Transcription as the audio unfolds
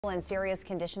In serious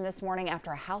condition this morning after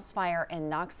a house fire in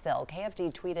Knoxville.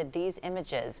 KFD tweeted these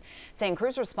images, saying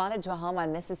crews responded to a home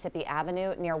on Mississippi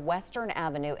Avenue near Western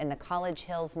Avenue in the College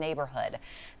Hills neighborhood.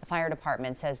 The fire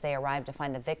department says they arrived to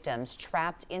find the victims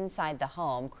trapped inside the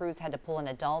home. Crews had to pull an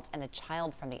adult and a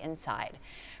child from the inside.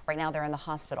 Right now they're in the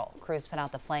hospital. Crews put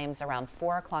out the flames around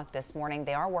 4 o'clock this morning.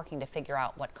 They are working to figure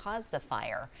out what caused the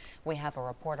fire. We have a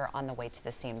reporter on the way to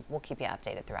the scene. We'll keep you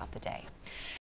updated throughout the day.